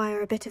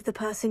require a bit of the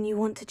person you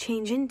want to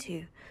change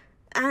into?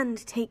 And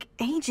take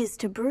ages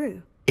to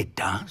brew? It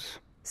does.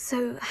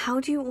 So how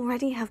do you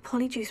already have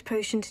polyjuice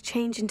potion to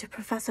change into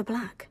Professor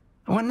Black?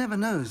 One never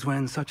knows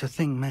when such a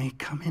thing may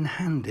come in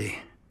handy.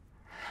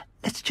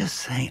 Let's just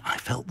say I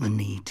felt the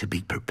need to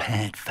be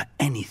prepared for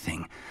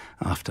anything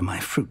after my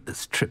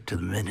fruitless trip to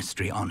the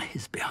ministry on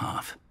his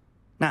behalf.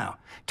 Now,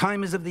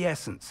 time is of the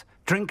essence.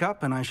 Drink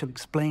up and I shall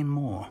explain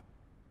more.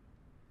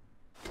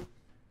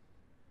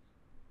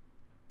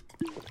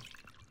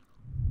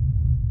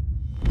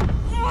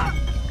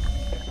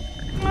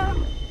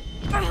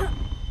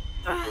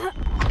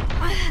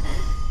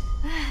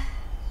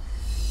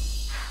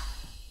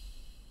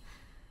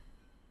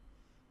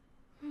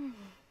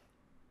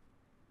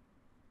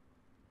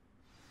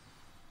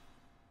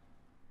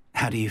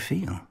 How do you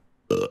feel?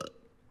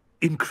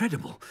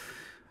 Incredible.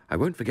 I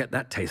won't forget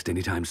that taste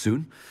anytime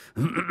soon.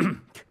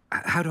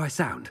 How do I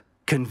sound?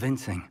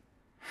 Convincing.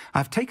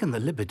 I've taken the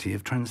liberty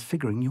of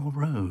transfiguring your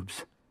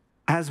robes.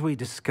 As we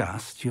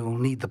discussed, you'll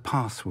need the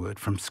password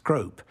from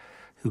Scrope,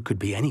 who could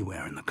be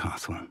anywhere in the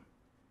castle.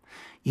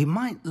 You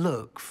might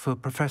look for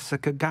Professor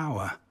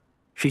Kagawa.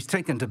 She's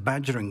taken to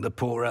badgering the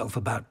poor elf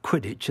about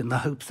Quidditch in the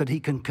hopes that he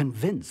can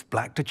convince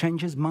Black to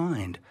change his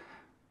mind.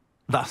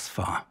 Thus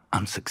far,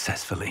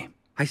 unsuccessfully.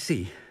 I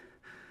see.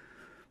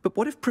 But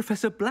what if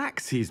Professor Black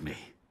sees me?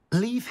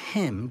 Leave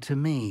him to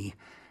me.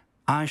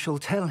 I shall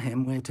tell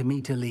him where to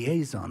meet a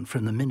liaison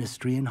from the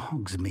ministry in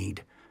Hogsmeade.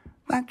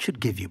 That should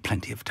give you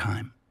plenty of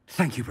time.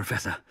 Thank you,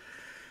 Professor.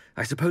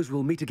 I suppose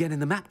we'll meet again in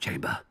the map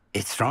chamber.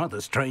 It's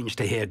rather strange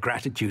to hear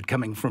gratitude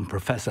coming from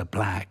Professor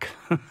Black.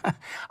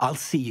 I'll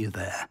see you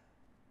there.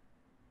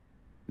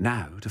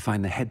 Now to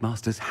find the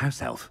headmaster's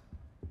house elf.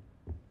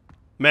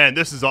 Man,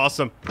 this is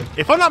awesome.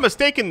 If I'm not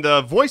mistaken,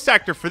 the voice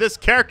actor for this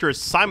character is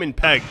Simon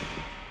Pegg,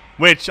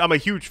 which I'm a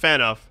huge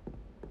fan of.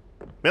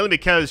 Mainly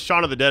because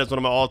Shaun of the Dead is one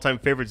of my all-time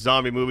favorite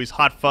zombie movies.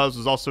 Hot Fuzz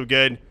was also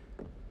good.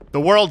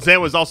 The World's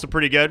End was also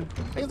pretty good. I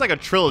think it's like a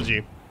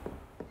trilogy.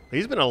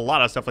 He's been in a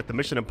lot of stuff like the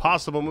Mission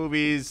Impossible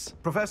movies.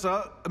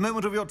 Professor, a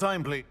moment of your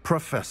time, please.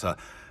 Professor,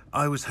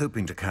 I was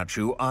hoping to catch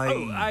you.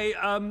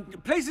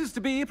 Places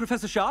to be,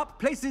 Professor Sharp.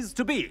 Places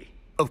to be.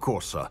 Of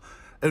course, sir.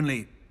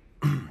 Only...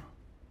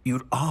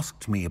 You'd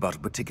asked me about a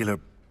particular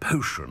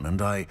potion,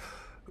 and I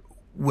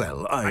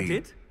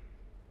did?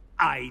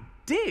 I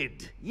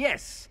did,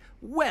 yes.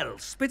 Well,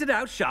 spit it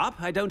out,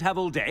 Sharp. I don't have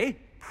all day.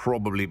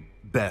 Probably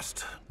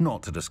best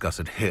not to discuss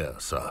it here,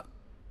 sir.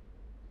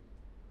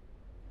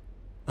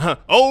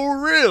 Oh,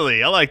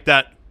 really? I like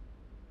that.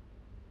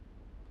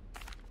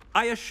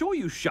 I assure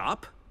you,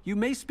 Sharp, you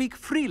may speak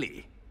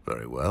freely.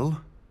 Very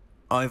well.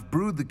 I've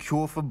brewed the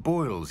cure for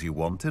boils you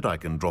wanted. I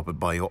can drop it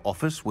by your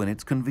office when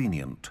it's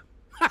convenient.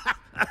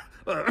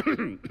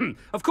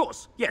 Of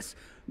course, yes.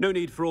 No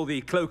need for all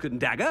the cloak and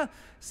dagger.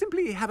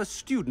 Simply have a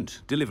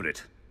student deliver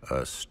it.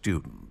 A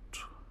student.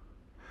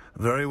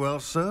 Very well,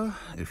 sir,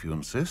 if you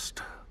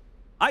insist.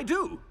 I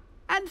do.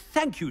 And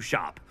thank you,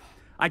 Sharp.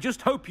 I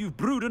just hope you've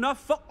brewed enough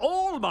for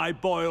all my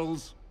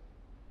boils.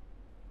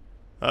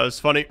 That was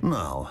funny.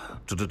 Now,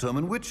 to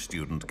determine which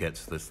student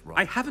gets this right.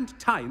 I haven't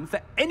time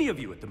for any of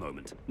you at the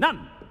moment.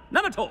 None.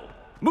 None at all.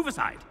 Move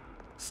aside.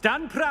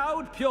 Stand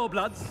proud,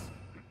 purebloods.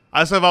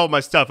 I still have all my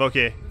stuff,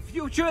 okay.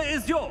 Future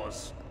is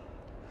yours.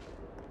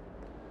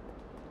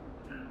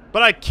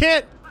 But I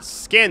can't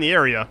scan the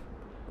area.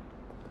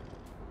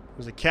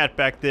 There's a cat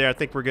back there. I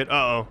think we're good.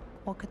 Uh-oh.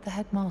 What could the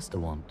headmaster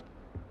want?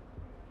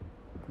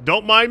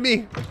 Don't mind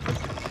me.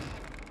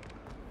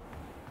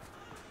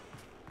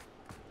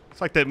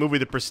 It's like that movie,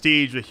 The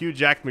Prestige, where Hugh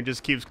Jackman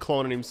just keeps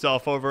cloning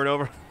himself over and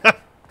over.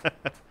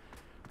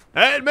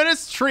 That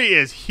ministry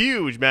is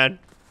huge, man.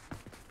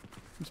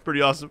 It's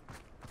pretty awesome.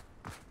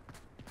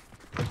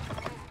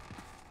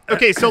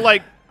 Okay, so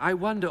like... I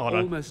wonder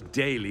almost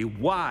daily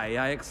why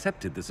I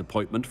accepted this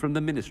appointment from the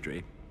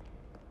ministry.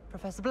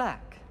 Professor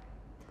Black,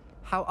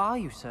 how are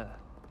you, sir?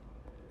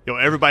 Yo,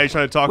 everybody's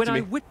trying to talk to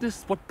me. When I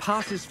witness what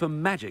passes for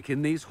magic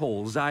in these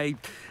halls, I...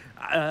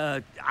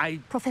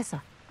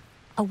 Professor,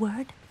 a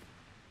word?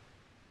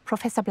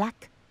 Professor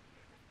Black,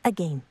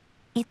 again,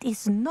 it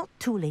is not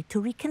too late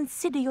to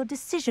reconsider your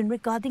decision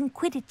regarding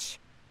Quidditch.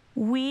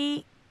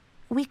 We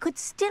could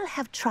still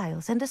have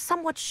trials and a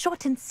somewhat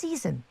shortened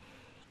season.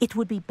 It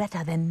would be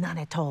better than none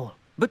at all.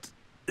 But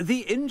the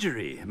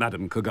injury,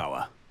 Madam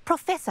Kogawa.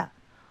 Professor,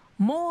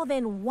 more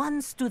than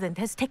one student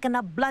has taken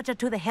a bludger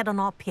to the head on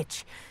our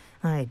pitch.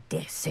 I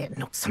dare say it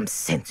knocked some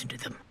sense into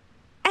them.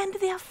 And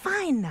they're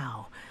fine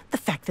now. The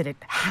fact that it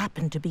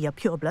happened to be a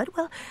pureblood,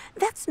 well,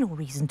 that's no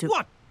reason to...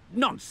 What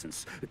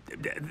nonsense!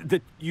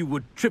 That you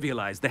would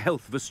trivialize the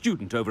health of a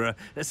student over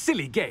a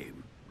silly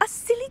game. A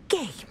silly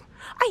game?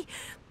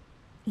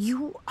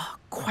 You are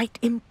quite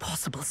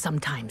impossible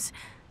sometimes.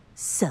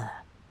 Sir,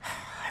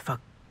 I've a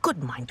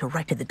good mind to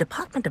write to the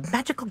Department of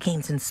Magical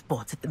Games and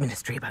Sports at the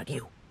Ministry about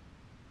you.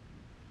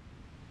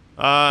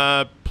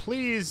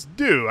 Please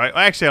do.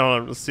 I actually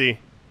don't know. Let's see.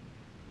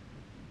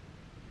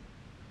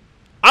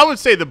 I would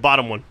say the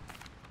bottom one.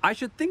 I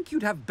should think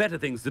you'd have better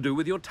things to do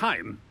with your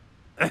time.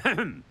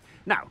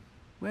 Now,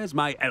 where's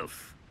my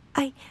elf?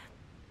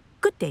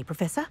 Good day,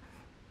 Professor.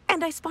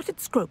 And I spotted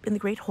Scrope in the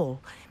Great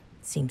Hall.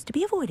 Seems to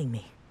be avoiding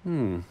me.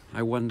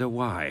 I wonder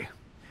why.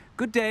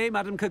 Good day,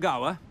 Madam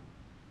Kogawa.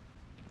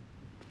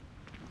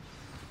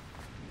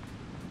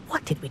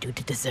 What did we do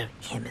to deserve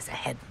him as a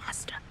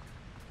headmaster?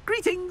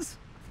 Greetings!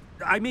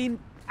 I mean,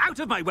 out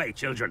of my way,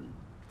 children.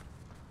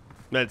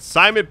 Man,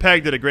 Simon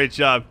Pegg did a great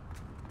job.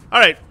 All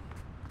right.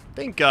 I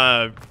think,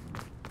 yeah,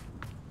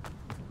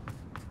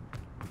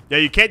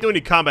 you can't do any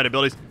combat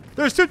abilities.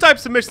 There's two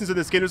types of missions in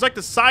this game. There's like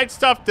the side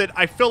stuff that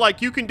I feel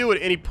like you can do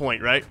at any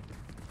point, right?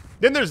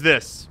 Then there's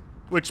this,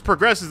 which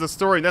progresses the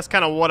story, and that's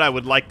kind of what I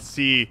would like to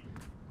see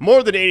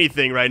more than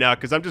anything right now,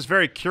 because I'm just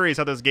very curious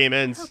how this game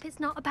ends. I hope it's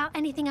not about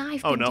anything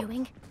I've been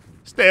doing.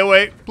 Stay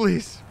away,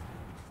 please.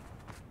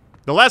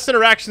 The less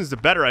interactions, the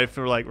better, I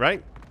feel like,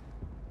 right?